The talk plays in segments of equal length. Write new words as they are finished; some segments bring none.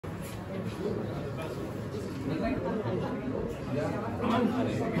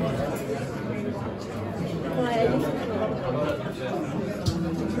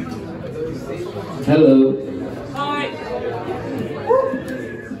Hello. Hi.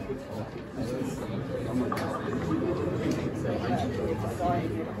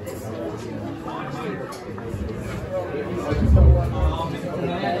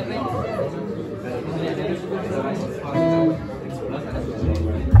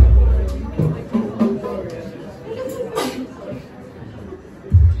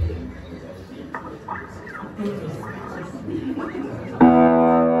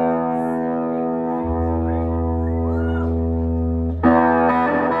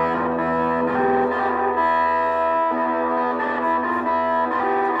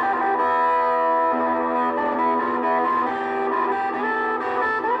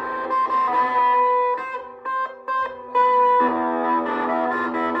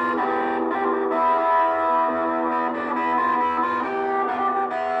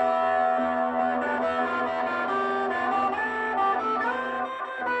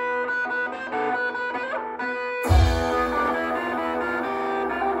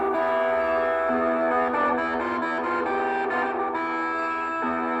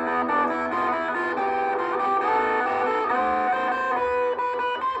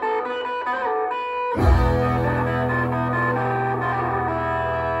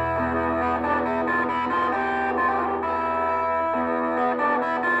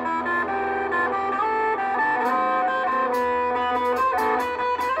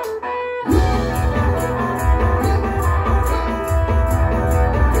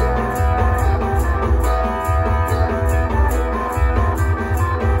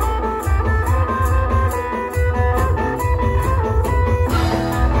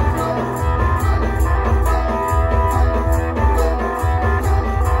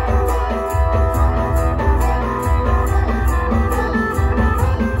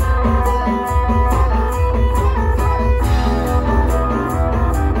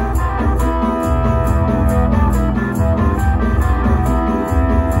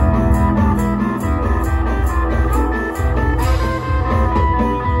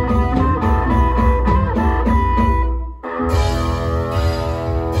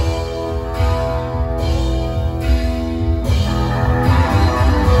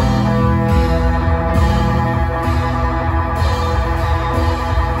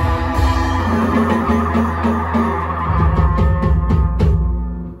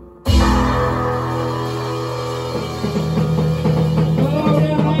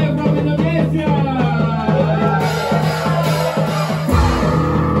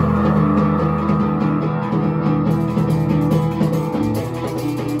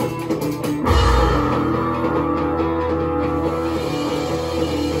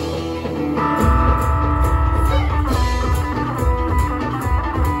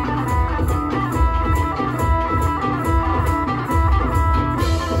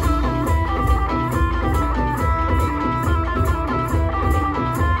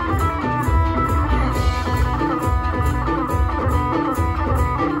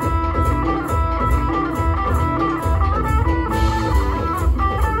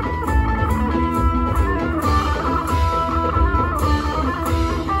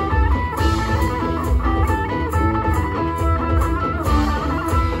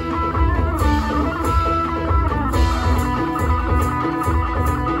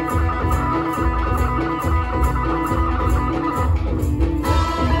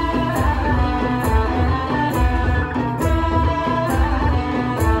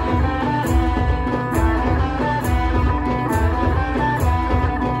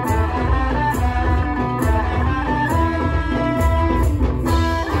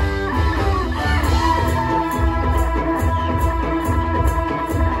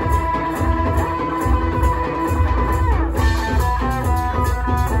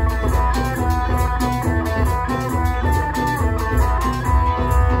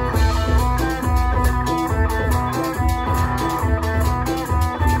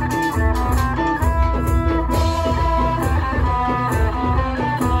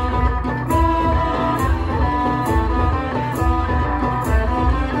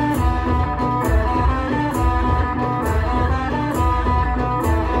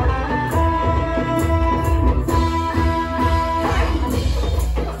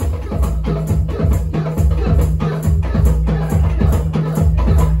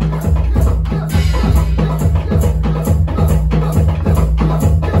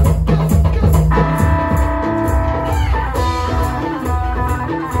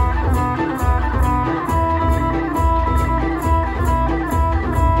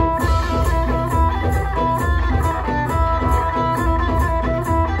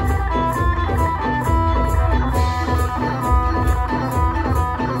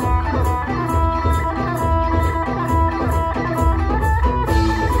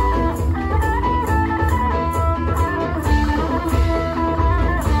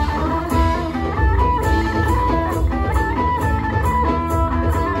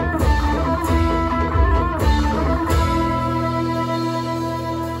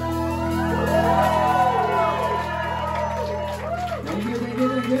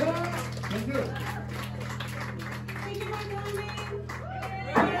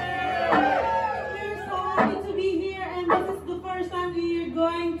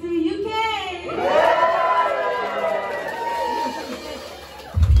 going to UK.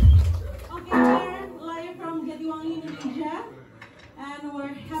 Okay, we're live from Jatiwangi, Indonesia, and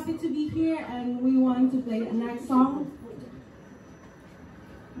we're happy to be here. And we want to play the next song,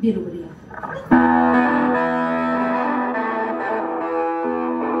 Biru Beria.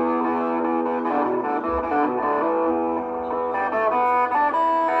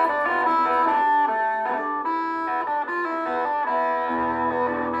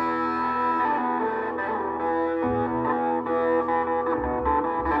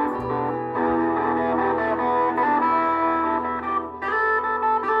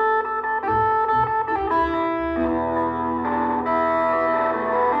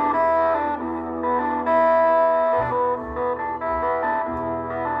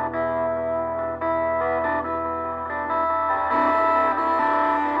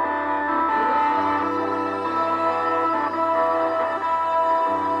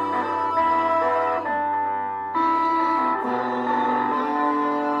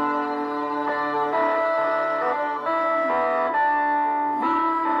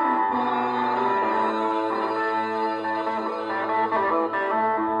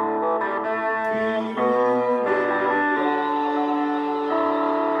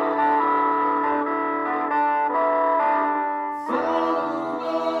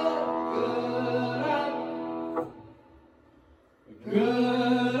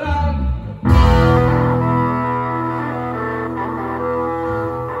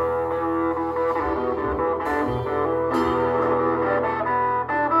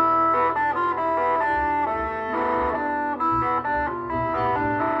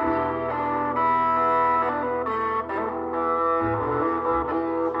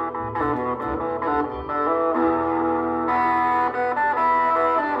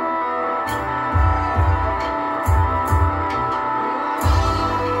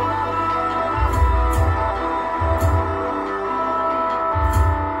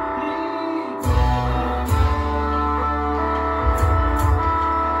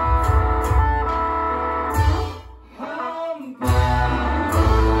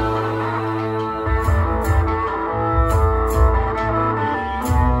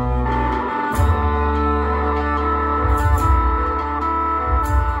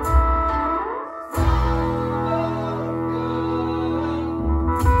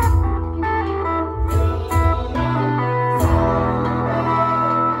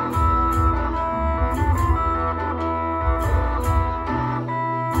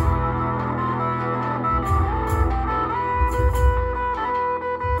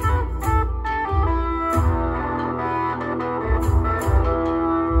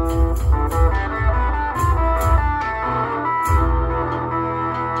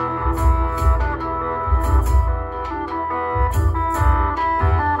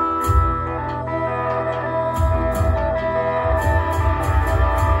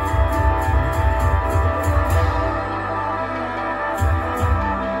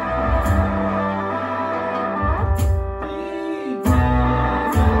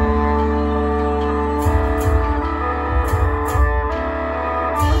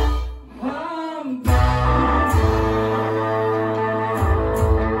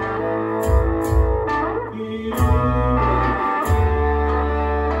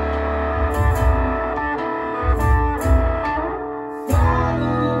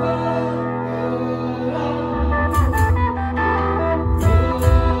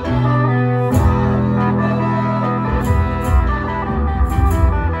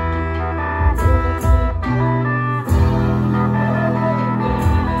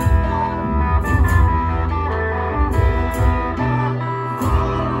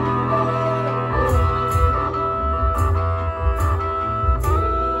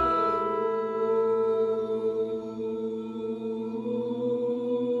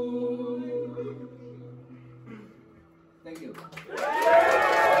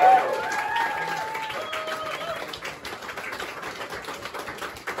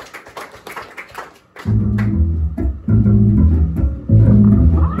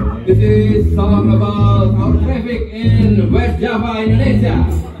 This is song about our traffic in West Java, Indonesia.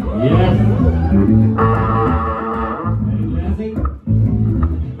 Yes.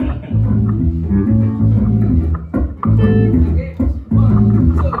 Okay,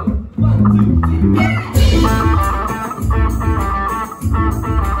 1, 2, 1, 2, 3.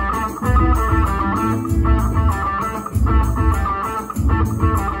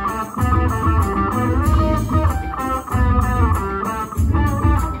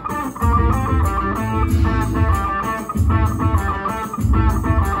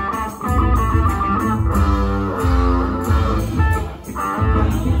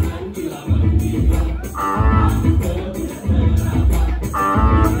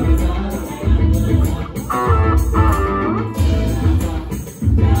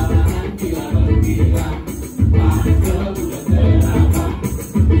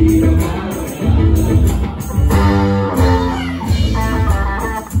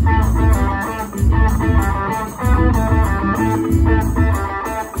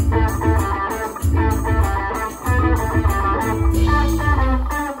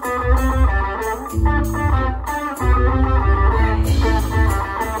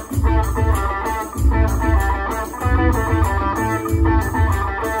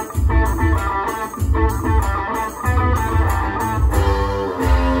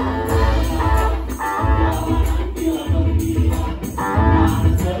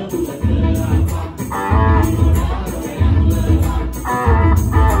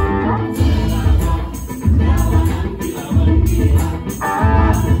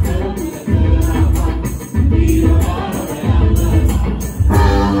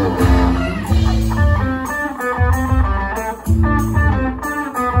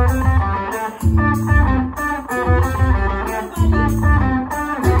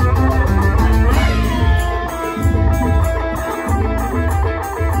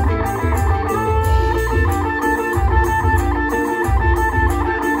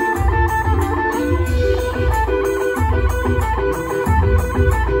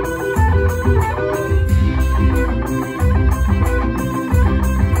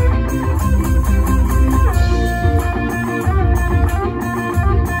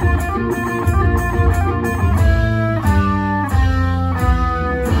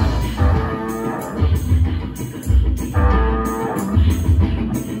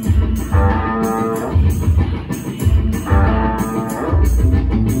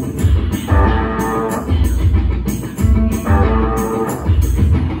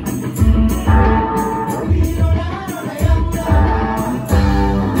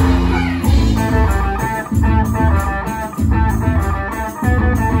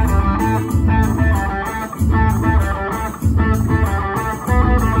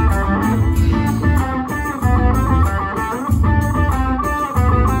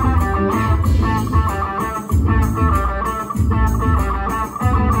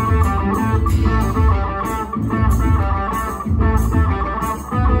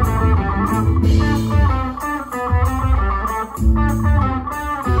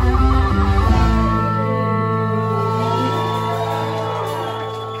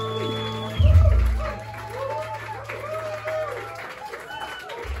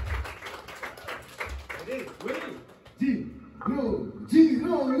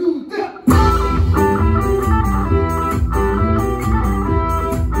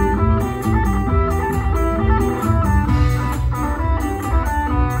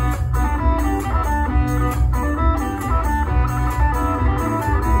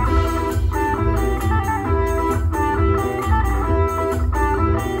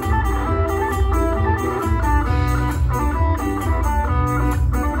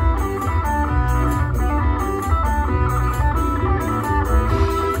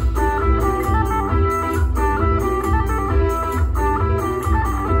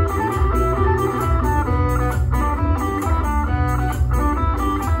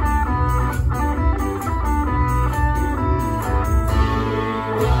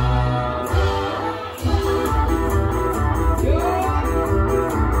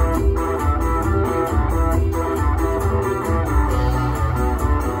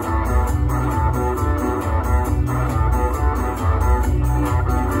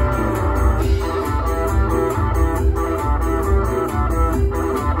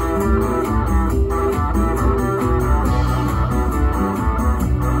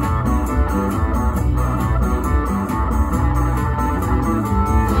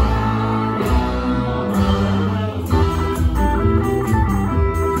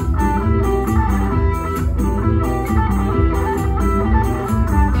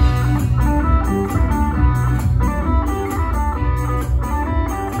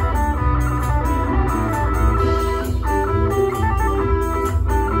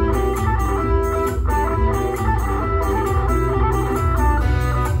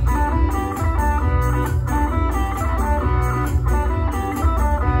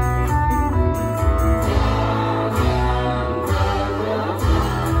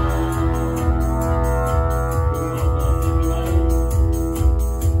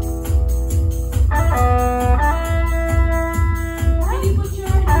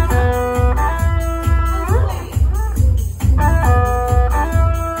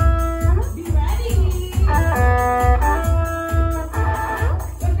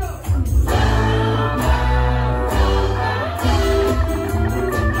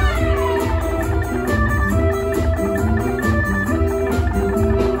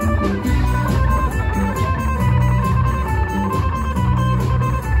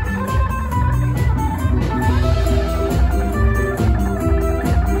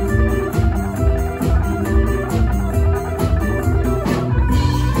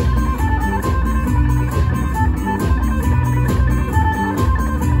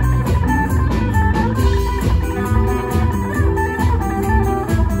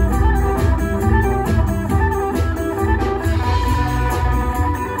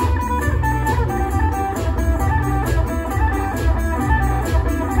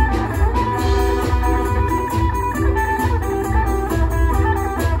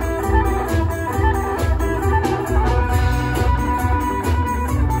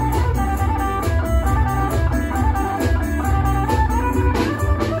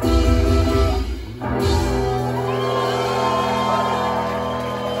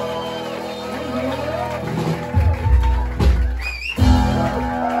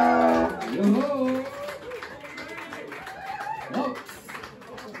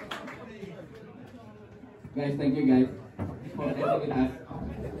 Guys, thank you guys for dancing with us.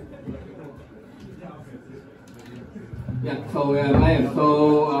 Yeah, so we are live.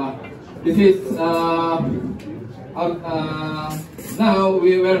 So this is our, now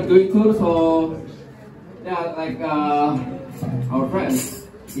we were doing tour. So yeah, like our friends,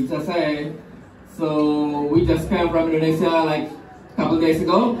 we just say. So we just came from Indonesia like a couple days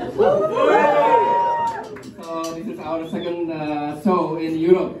ago. So this is our second show in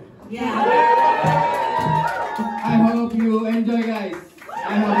Europe. Yeah. I hope you enjoy, guys.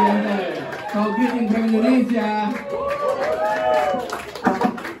 I hope you enjoy. So greeting from Indonesia.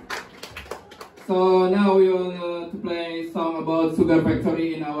 So now we will to play a song about sugar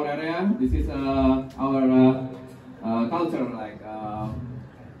factory in our area. This is our culture. Like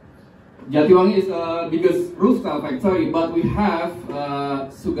Jatiwangi is the biggest rooftop factory, but we have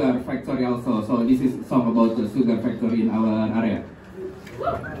sugar factory also. So this is a song about the sugar factory in our area.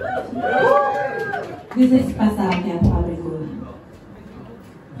 This is pasarnya pabrik gula.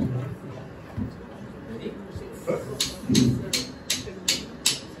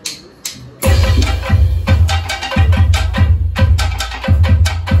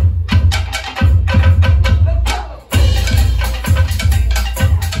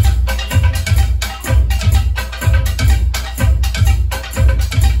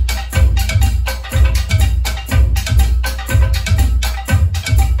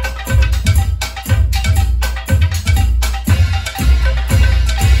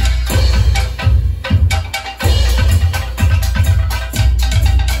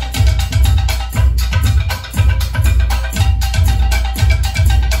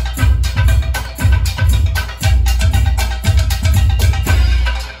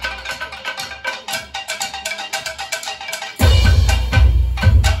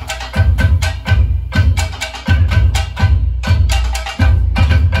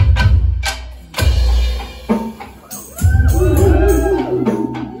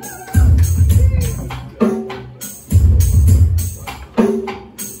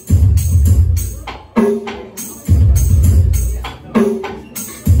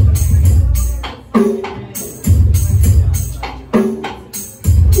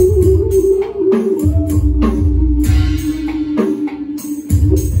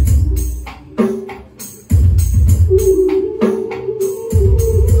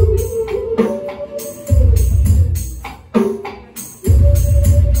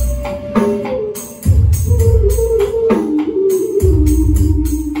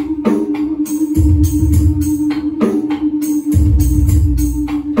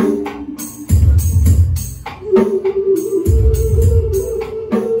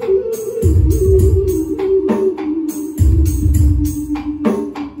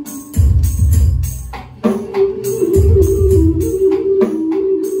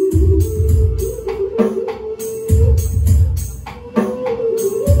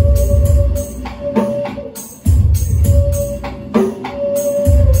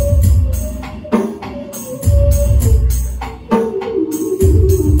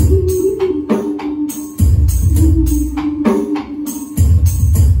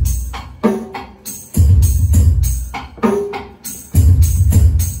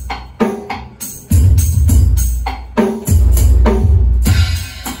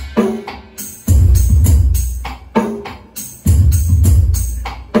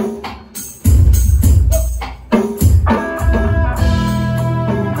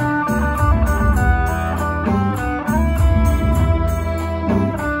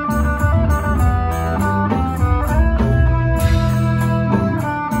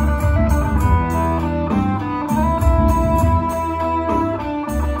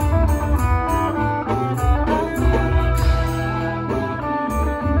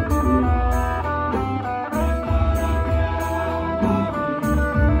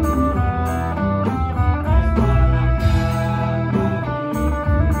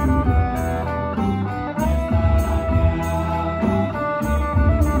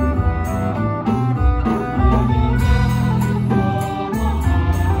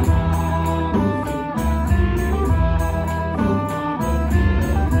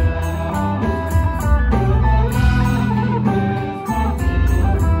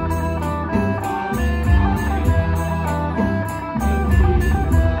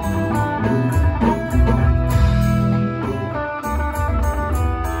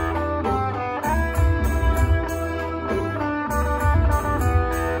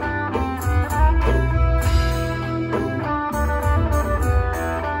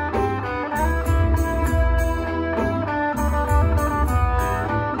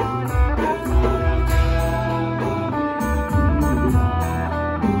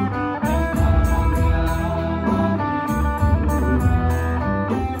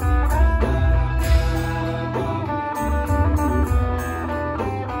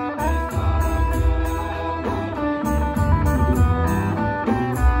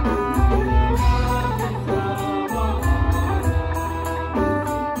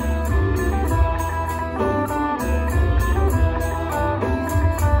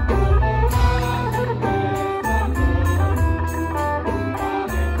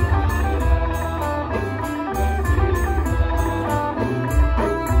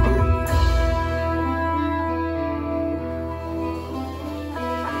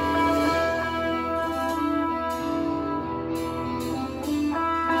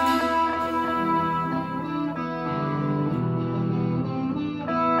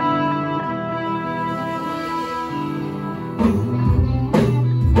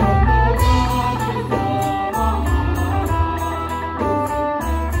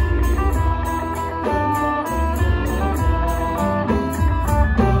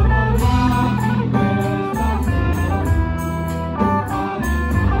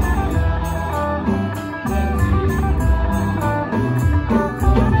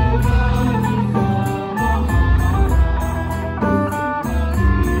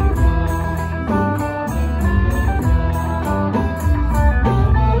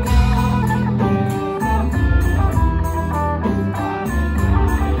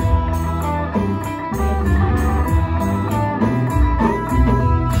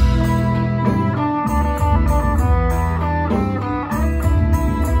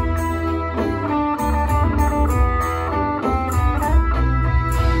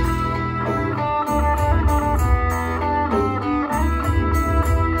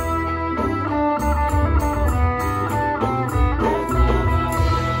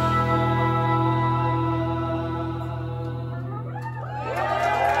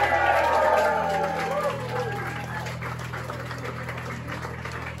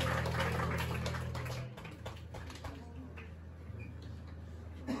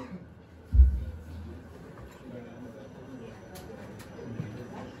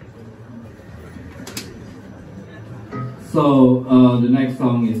 So the next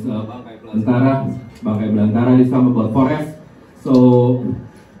song is Bangkai Belantara. Bangkai Belantara is song about forest. So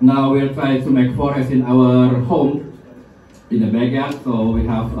now we'll try to make forest in our home, in the backyard. So we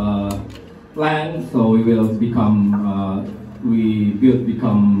have land. So we will become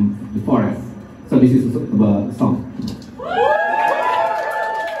become the forest. So this is the song.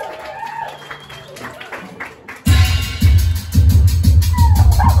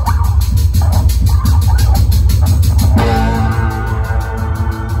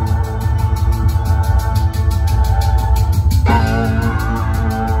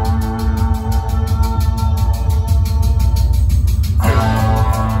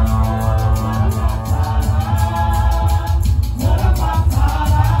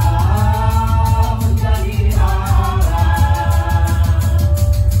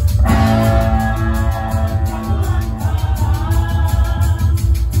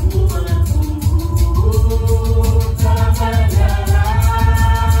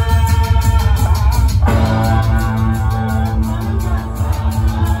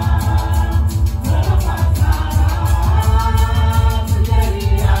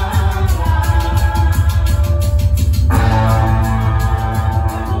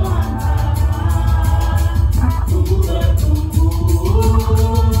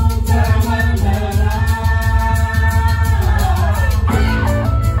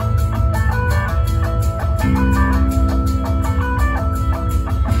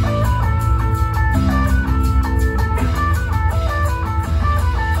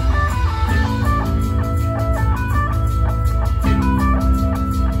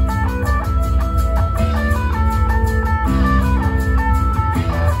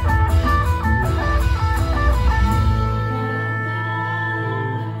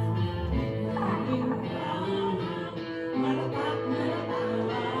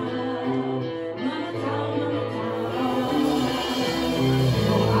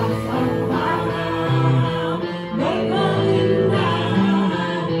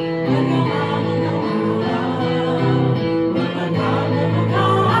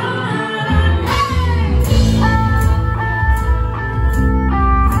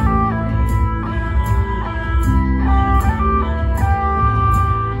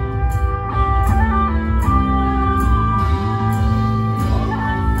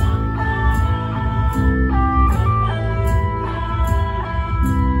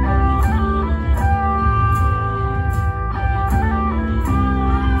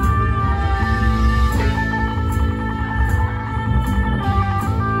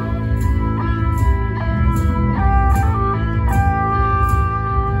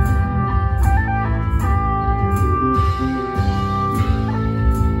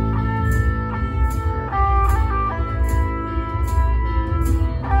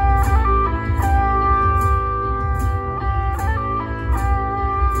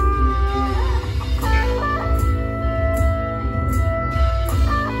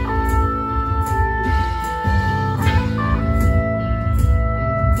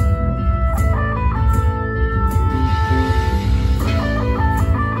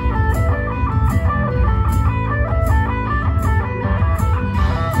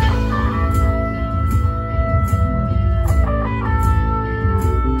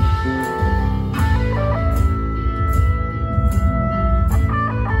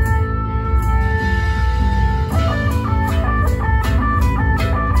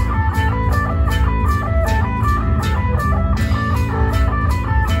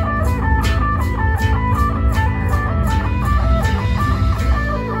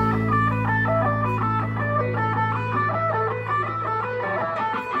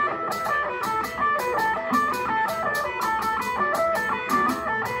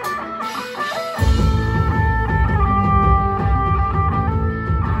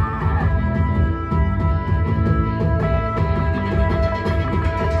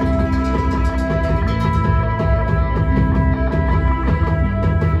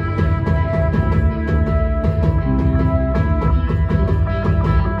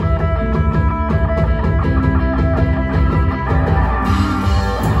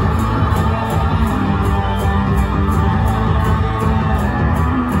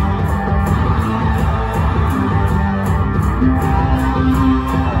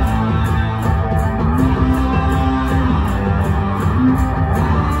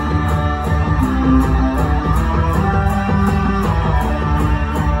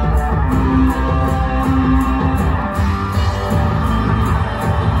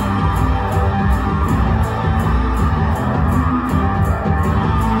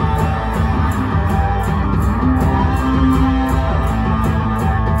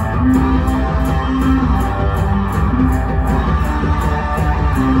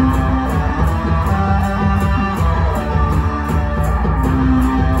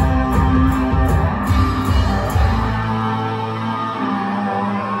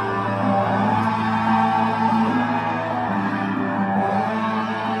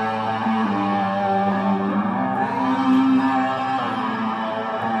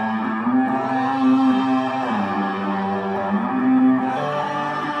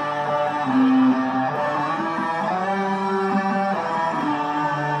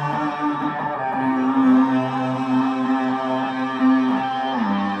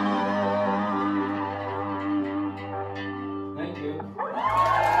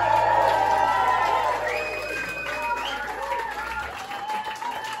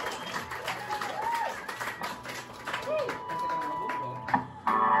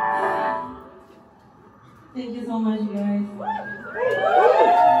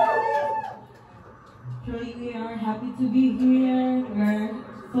 happy to be here. We're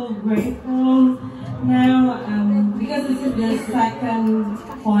so grateful now because this is the second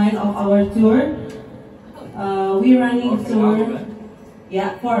point of our tour. We're running tour.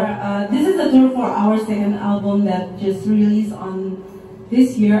 Yeah, this is a tour for our second album that just released on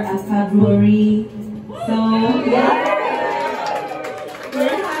this year at February. So yeah,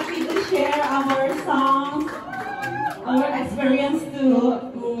 we're happy to share our songs, our experience to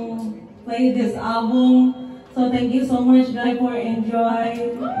play this album. So thank you so much, guys, for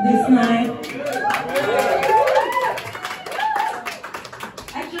enjoying this night.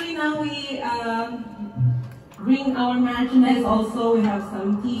 Actually, now we bring our merchandise also. We have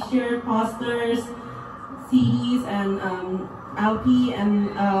some t-shirt, posters, CDs, and LP. And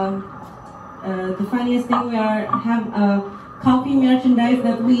the funniest thing, we have a coffee merchandise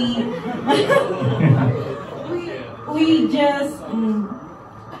that we just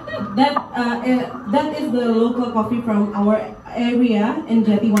that is the local coffee from our area in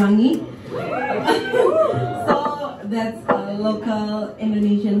Jatiwangi. So that's a local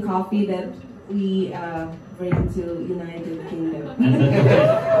Indonesian coffee that we bring to United Kingdom.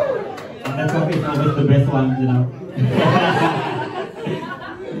 And that coffee is always the best one, you know.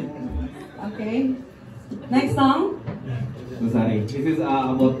 Okay. Next song. Sorry. This is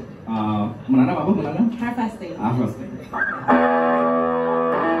about menanam apa menanam? Harvesting. Harvesting.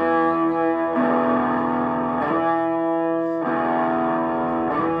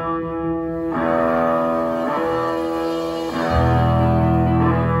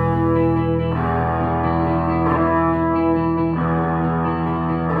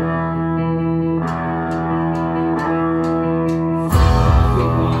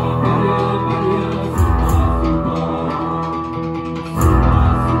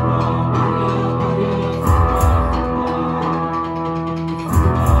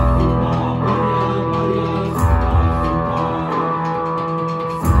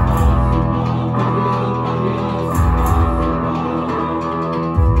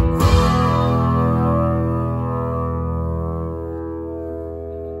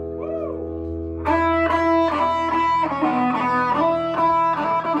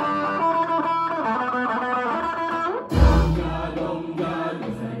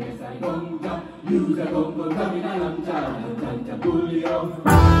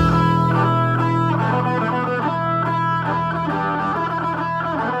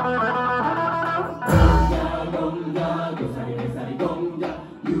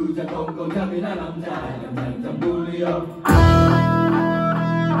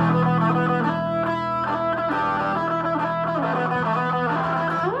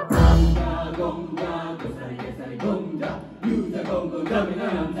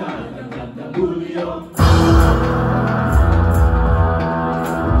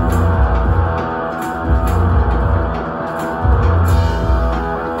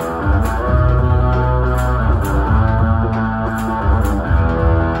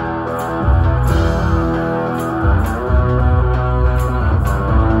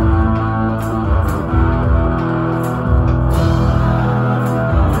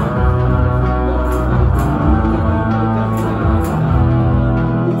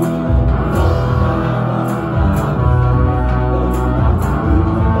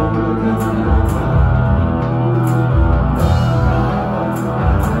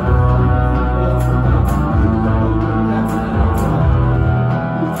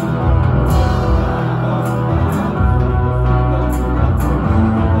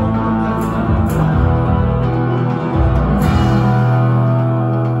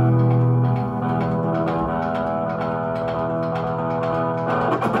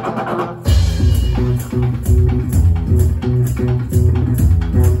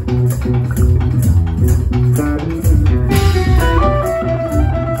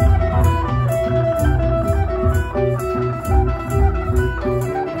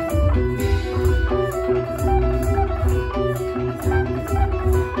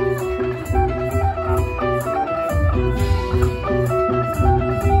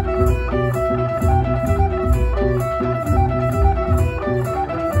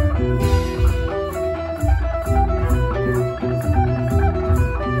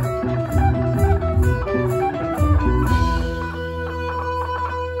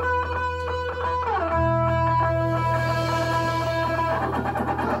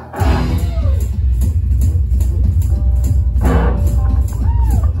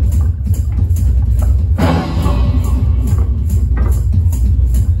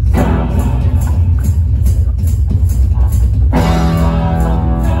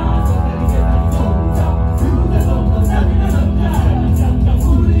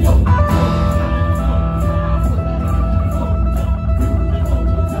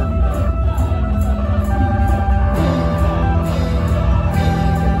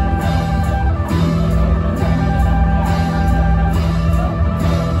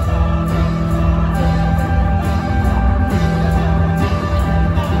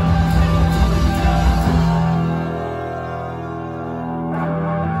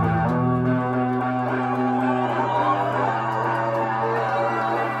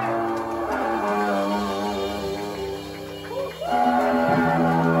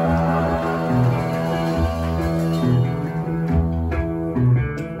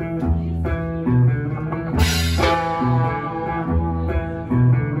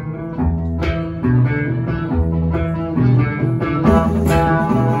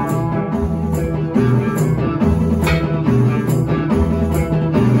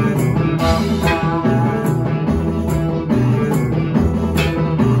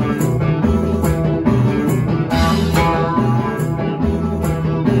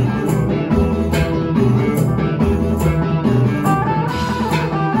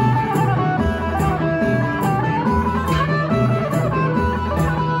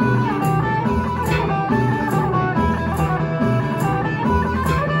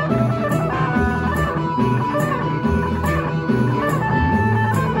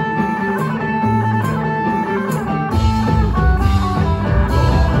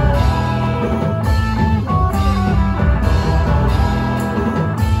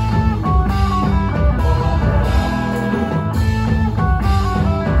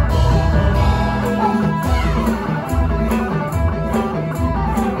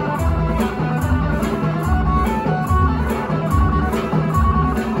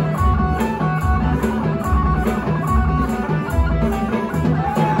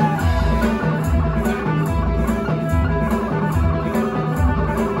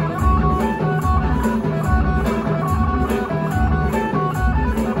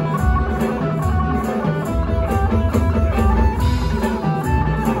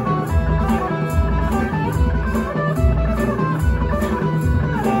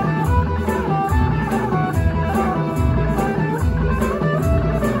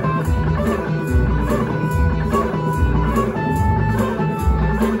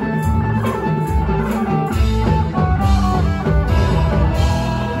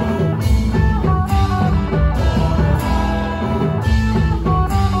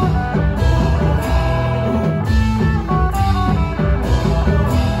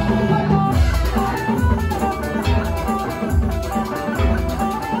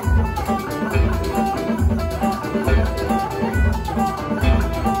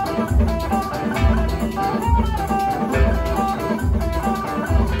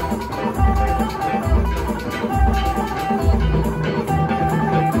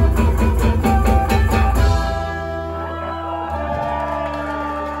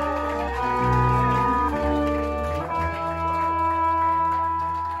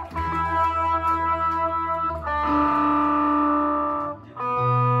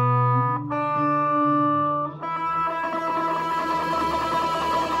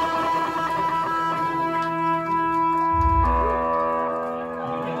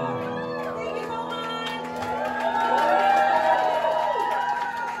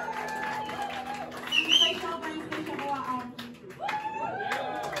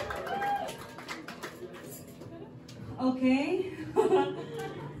 okay?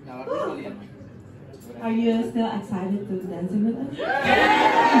 Are you still excited to dance with us?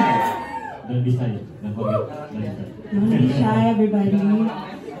 Don't be shy. Don't forget. Don't be shy, everybody.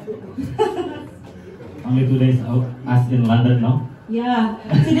 Only 2 days out, us in London now. Yeah,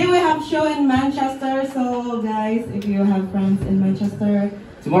 today we have show in Manchester, so guys, if you have friends in Manchester,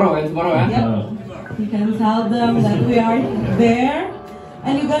 Tomorrow, eh? Yep, you can tell them that we are there,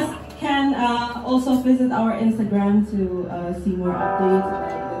 and you guys can also visit our Instagram to see more updates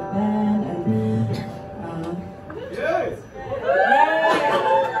about the band and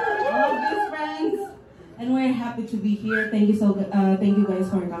all of these friends. And we're happy to be here. Thank you guys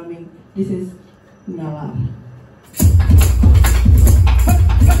for coming. This is Nala.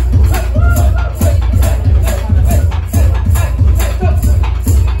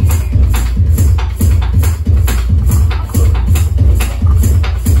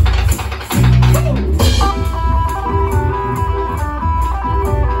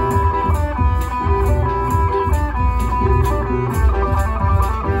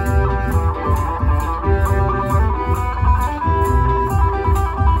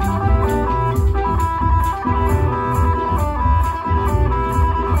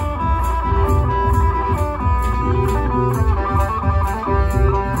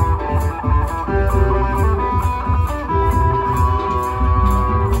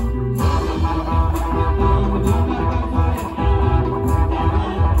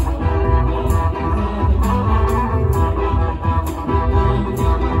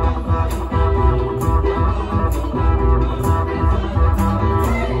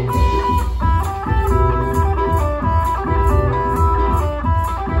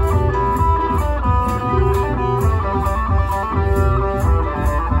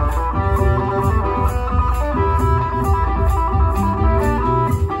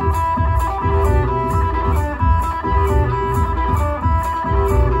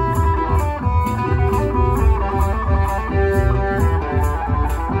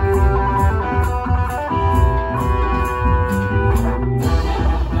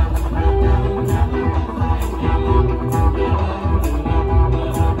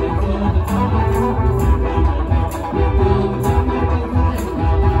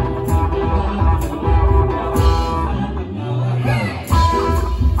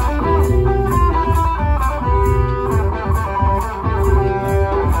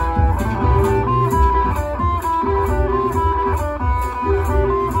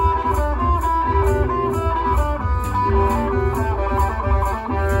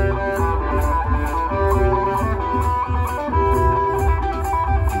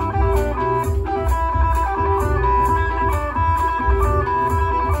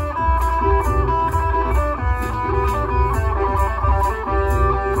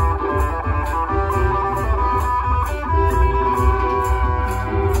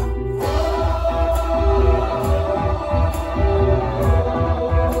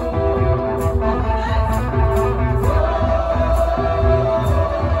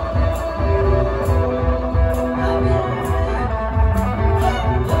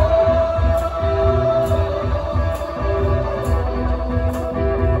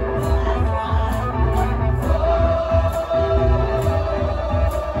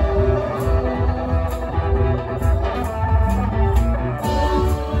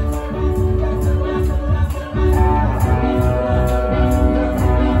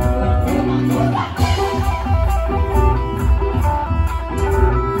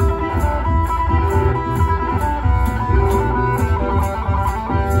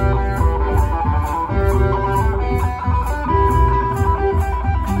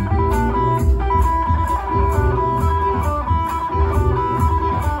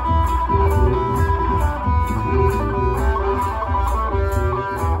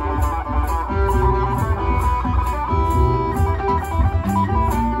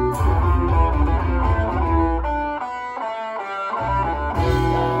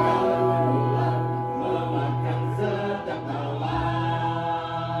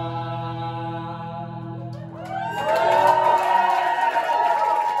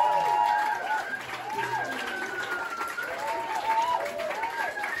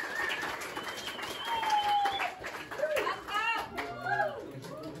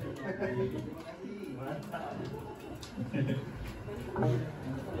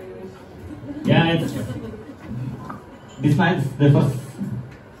 Yeah, this night is the first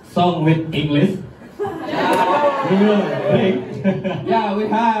song with English. We will break. Yeah, we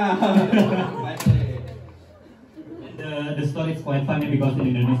have. The story is quite funny because in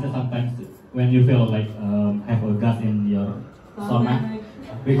Indonesia sometimes when you feel like have a gas in your stomach,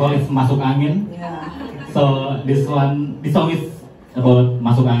 we call it masuk angin. Yeah. So this song is about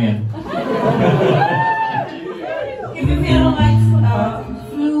masuk angin. If you feel like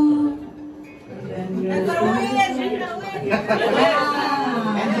flu,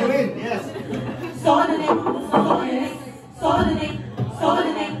 Andzar win. Yes. so the name, so the name, so the name, so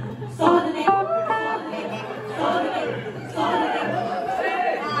the name, so the name, so the name,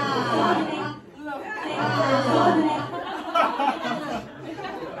 so the name, so the name.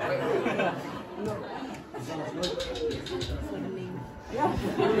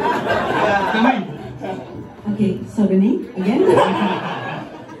 Okay, so the name again.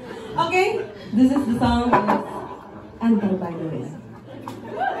 Okay, this is the song of Andzar by the way.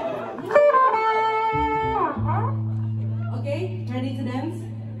 Okay, ready to dance?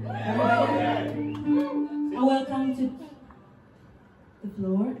 Everybody? Welcome to the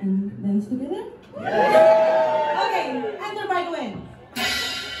floor and dance together? Okay, Andzar by the way.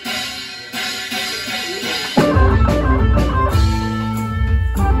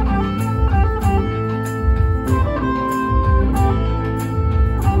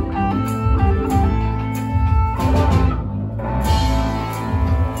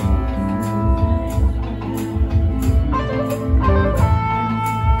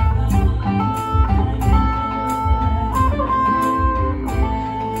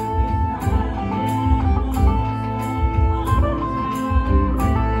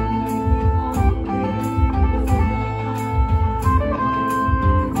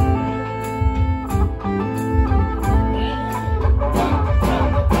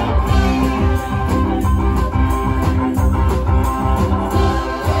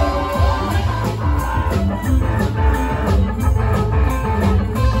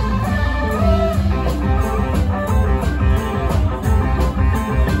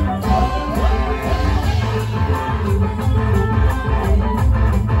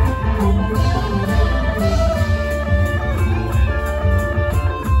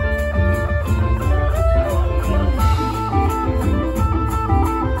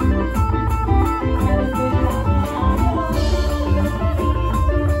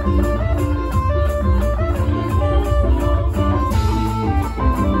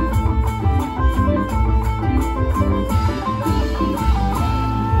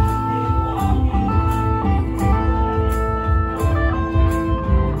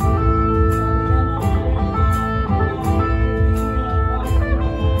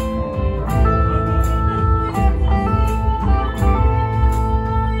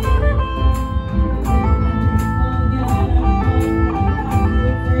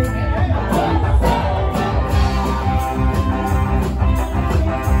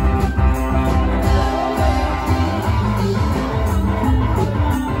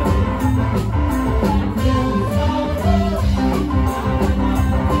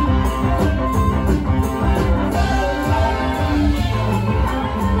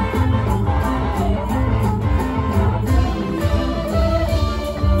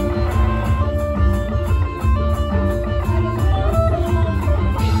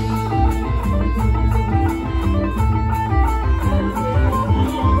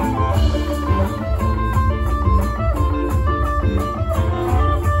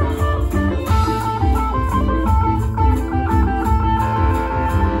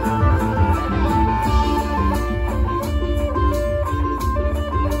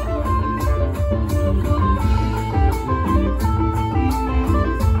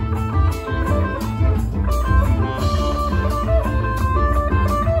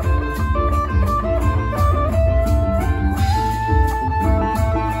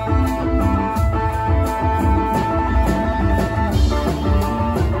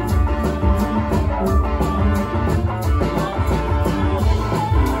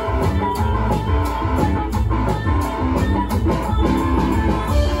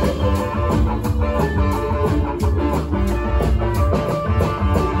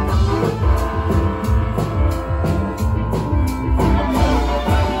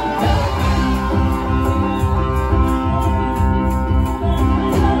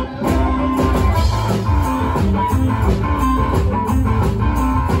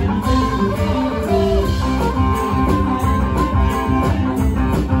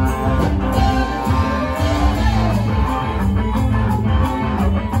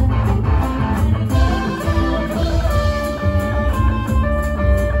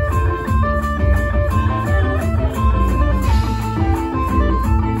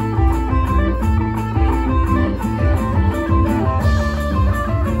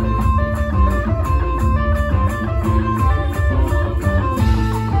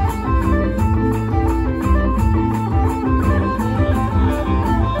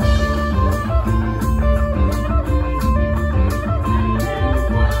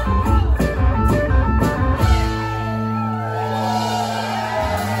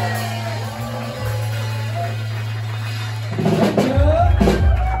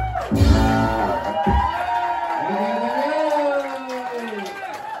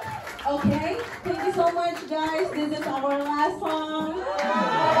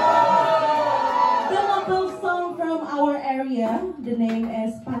 the name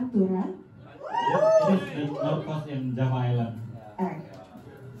is Pantura. It is the North Coast in Java Island.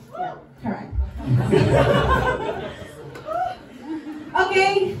 Yeah, correct.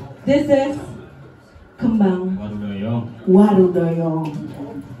 Okay, this is Kembang Warudoyong.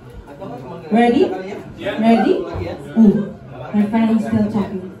 Ready? Ready? My friend is still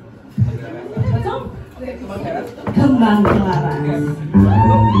talking. What's up? Kembang Laras.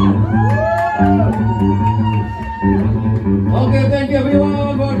 Okay, thank you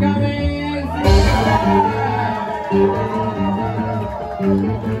everyone for coming.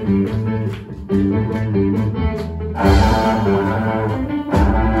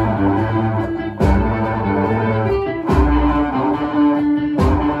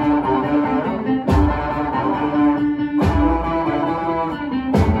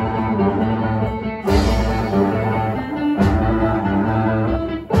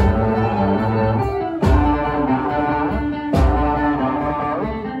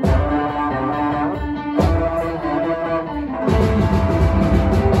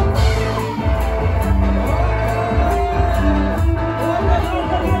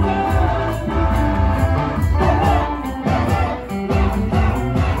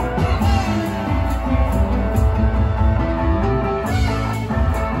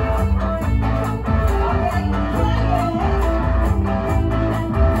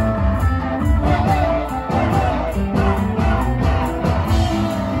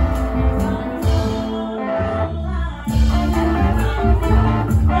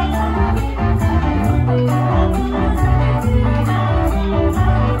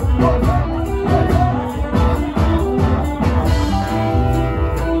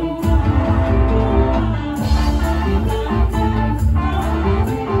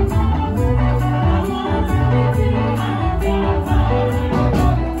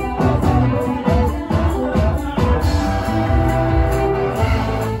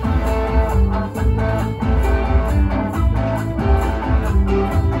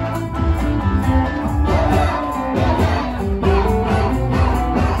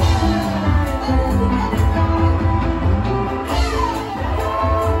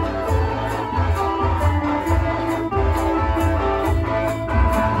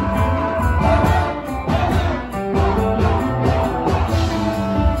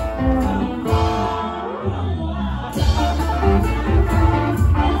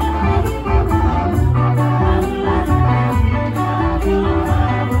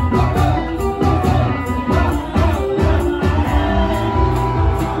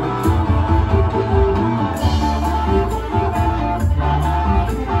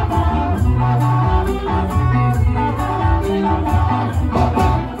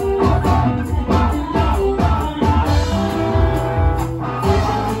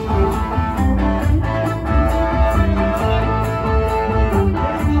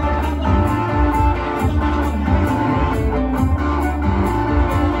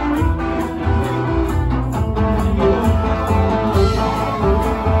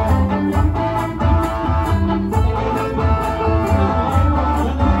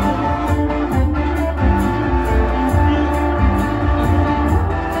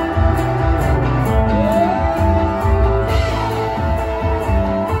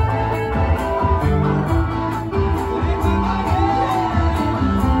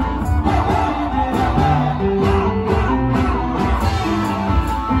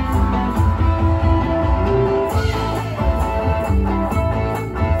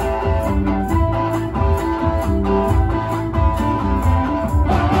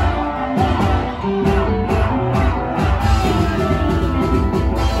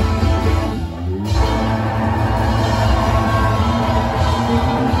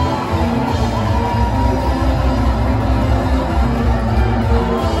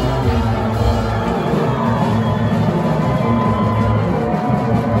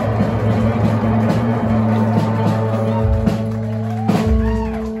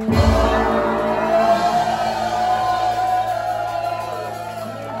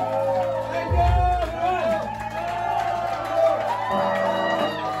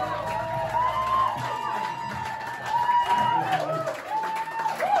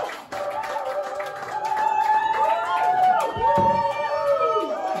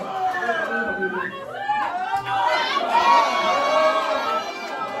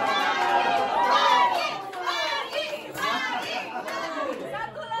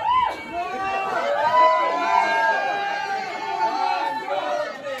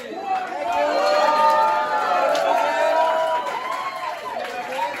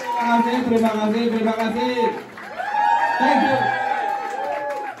 terima kasih. Thank you.